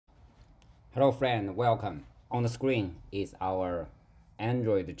Hello friend, welcome. On the screen is our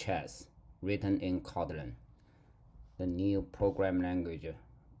Android chess written in Kotlin, the new program language,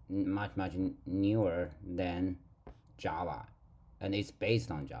 much newer than Java, and it's based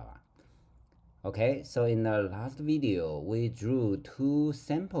on Java. Okay, so in the last video, we drew two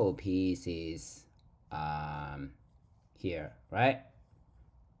sample pieces here, right?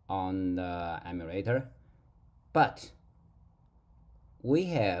 On the emulator, but we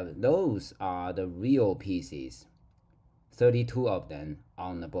have those are the real pieces, 32 of them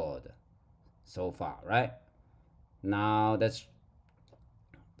on the board so far, right? Now let's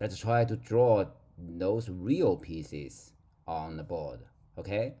try to draw those real pieces on the board,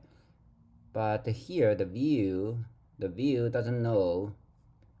 okay? But here the view doesn't know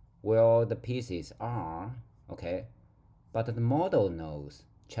where the pieces are, okay? But the model knows,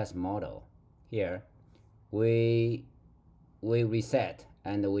 ChessModel. Here we reset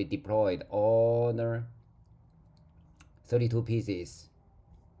and we deployed all the 32 pieces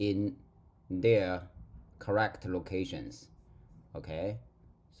in their correct locations. Okay,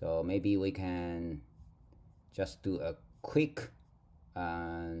 so maybe we can just do a quick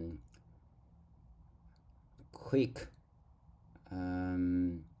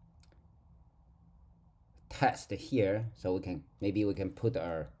test here. So maybe we can put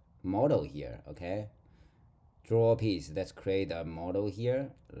our model here. Okay, draw a piece. Let's create a model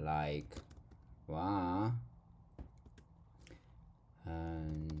here, like wow,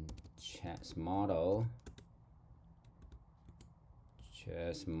 and ChessModel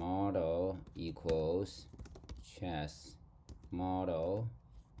equals ChessModel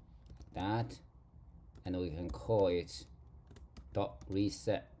that, and we can call it dot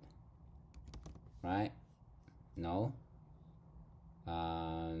reset, right? No,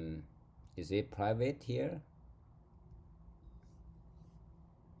 is it private here?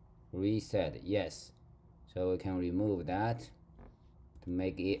 Reset, yes. So we can remove that to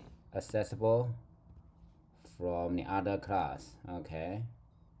make it accessible from the other class. Okay,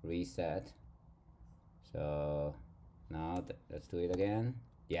 reset. So now let's do it again.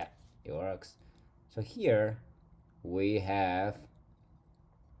 Yeah, it works. So here we have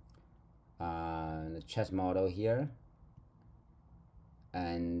the chess model here,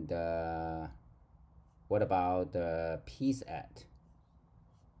 and what about the piece at?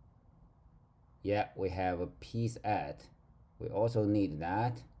 Yeah, we have a piece at. We also need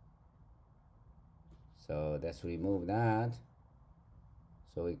that. So let's remove that.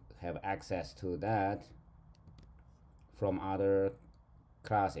 So we have access to that from other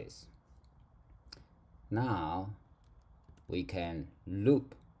classes. Now we can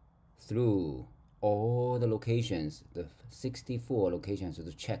loop through all the locations, the 64 locations,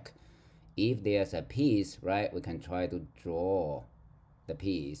 to check if there's a piece, right? We can try to draw the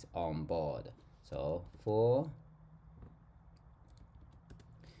piece on board. So for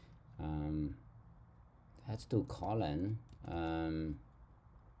let's do column.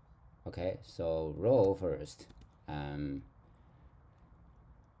 Okay, so row first.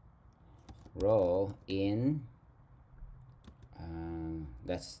 Row in.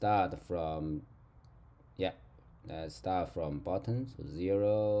 Let's start from let's start from bottom. So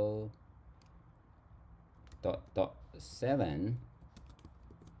 0.7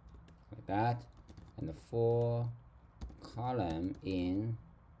 like that, and the 4 column in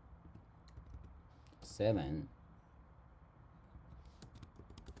 7.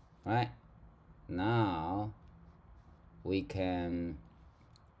 Right, now we can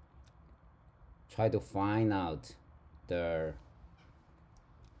try to find out the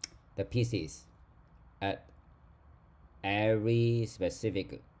pieces at every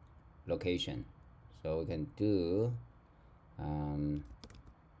specific location. So we can do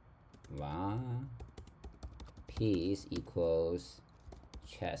var piece equals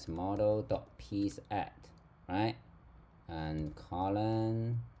ChessModel dot piece at, right, and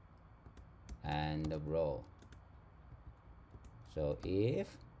column and the row. So if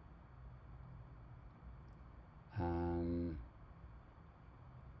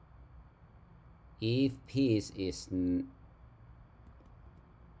piece is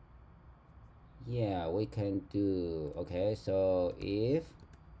we can do, okay, so if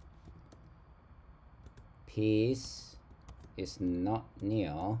piece is not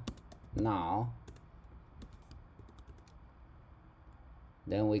nil now,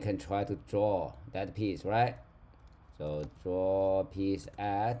 then we can try to draw that piece, right? So draw piece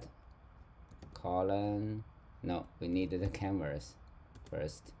at column. No, we need the canvas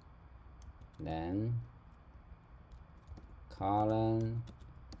first, then column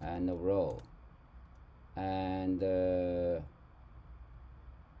and the row, and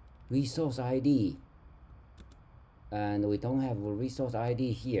resource ID, and we don't have a resource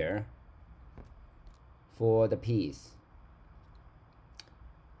ID here for the piece.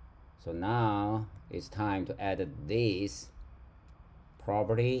 So now it's time to add this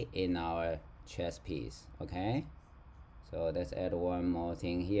property in our chess piece. Okay, so let's add one more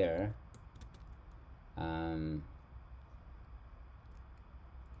thing here.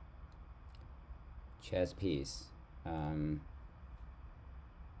 Chess piece.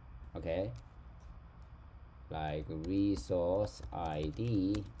 Okay, like resource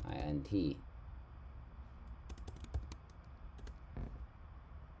ID int.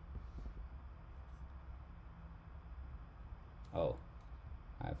 Oh,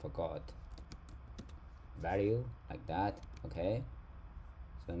 I forgot value like that. Okay,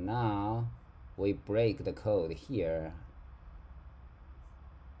 so now we break the code here,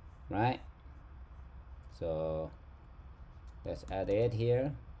 right? So let's add it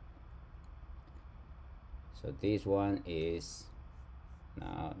here. So this one is,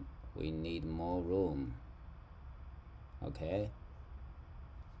 now we need more room. Okay,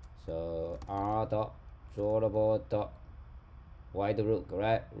 so r dot drawable dot white rook,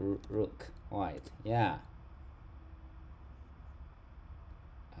 right? Rook white, yeah.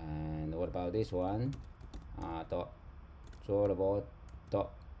 And what about this one? R dot drawable dot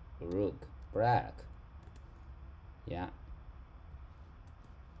rook black, yeah.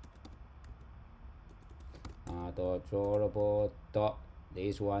 Dot drawable dot,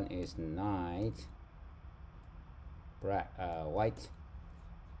 this one is knight black, white,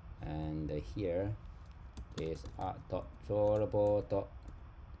 and here is dot drawable dot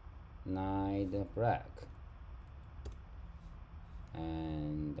knight black,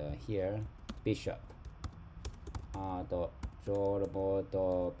 and here bishop dot drawable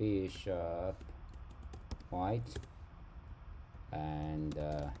dot bishop white, and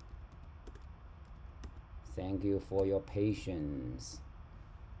thank you for your patience.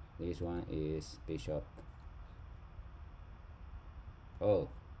 This one is bishop. Oh,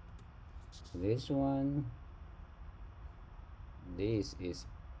 this one, this is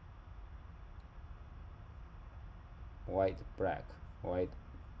white black, white,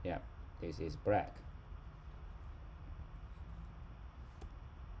 yeah, this is black.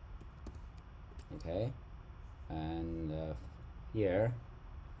 Okay, and here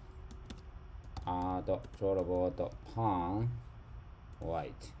dot drawable dot pawn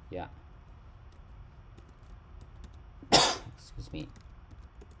white, yeah. Excuse me.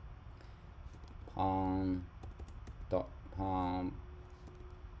 Pawn dot pawn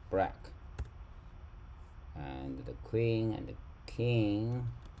black, and the queen and the king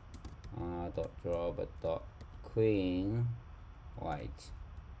dot drawable dot queen white,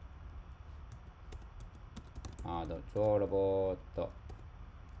 dot drawable dot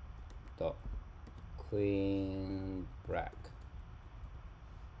queen black.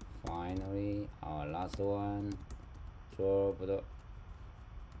 Finally, our last one, drawable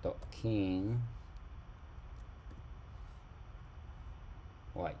dot king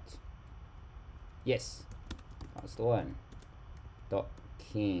white. Yes, last one, dot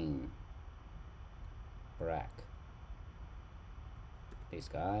king black. This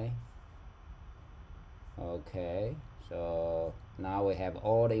guy. Okay, so now we have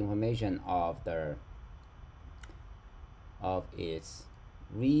all the information of its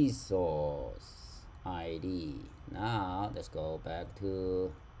resource ID. Now let's go back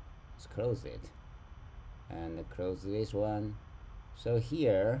to, let's close it and close this one. So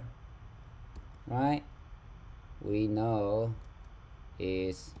here, right, we know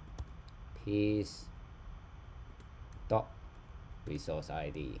is piece dot resource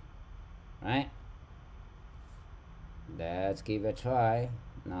ID, right? Let's give it a try.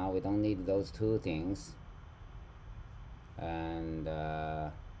 Now we don't need those two things, and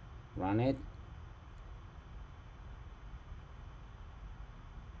run it.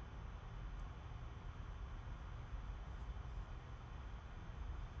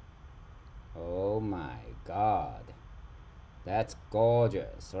 Oh my god, that's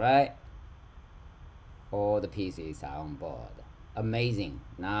gorgeous, right? All the pieces are on board. Amazing.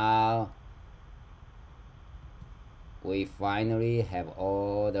 Now we finally have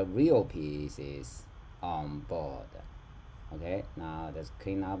all the real pieces on board. Okay, now let's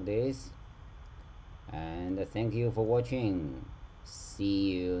clean up this, and thank you for watching.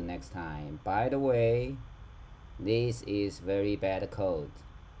 See you next time. By the way, this is very bad code.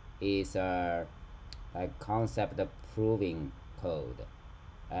 It's a concept proving code,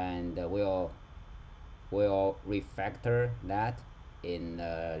 and we'll refactor that in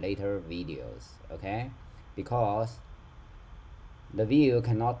later videos. Okay, because the view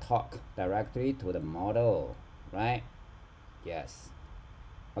cannot talk directly to the model, right? Yes.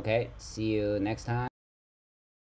 Okay, see you next time.